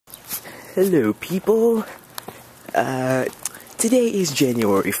Hello people, today is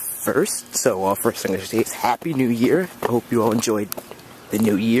January 1st, so first thing I should say is Happy New Year. I hope you all enjoyed the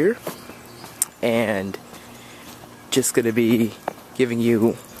new year, and just gonna be giving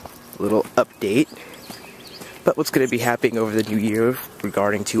you a little update about what's gonna be happening over the new year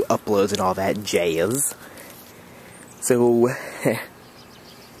regarding to uploads and all that jazz. So,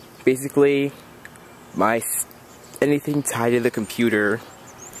 basically, anything tied to the computer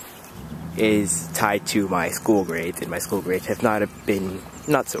is tied to my school grades, and my school grades have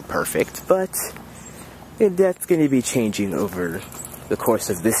not so perfect, but that's going to be changing over the course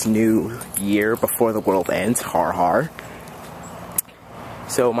of this new year before the world ends. Har har.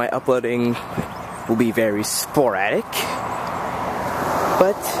 So my uploading will be very sporadic,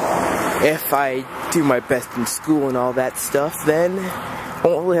 but if I do my best in school and all that stuff, then I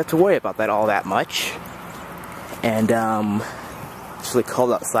won't really have to worry about that all that much. And it's really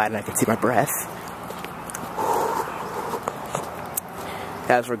cold outside and I can see my breath.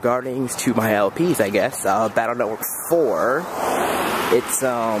 As regarding to my LPs, I guess, Battle Network 4, it's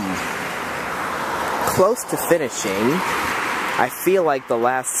close to finishing. I feel like the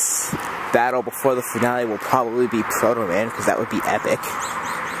last battle before the finale will probably be Proto Man, because that would be epic.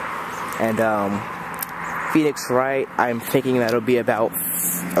 And Phoenix Wright, I'm thinking that'll be about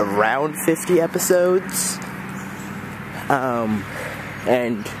around 50 episodes.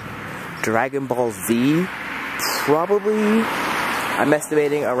 And Dragon Ball Z, probably, I'm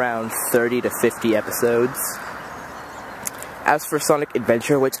estimating around 30 to 50 episodes. As for Sonic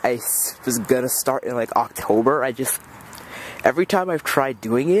Adventure, which I was gonna start in like October, every time I've tried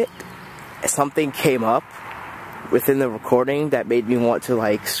doing it, something came up within the recording that made me want to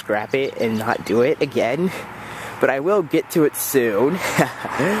like scrap it and not do it again. But I will get to it soon.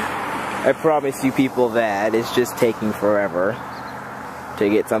 I promise you people that. It's just taking forever to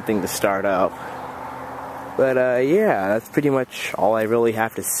get something to start up. But yeah, that's pretty much all I really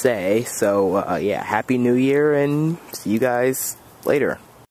have to say. So yeah, Happy New Year, and see you guys later.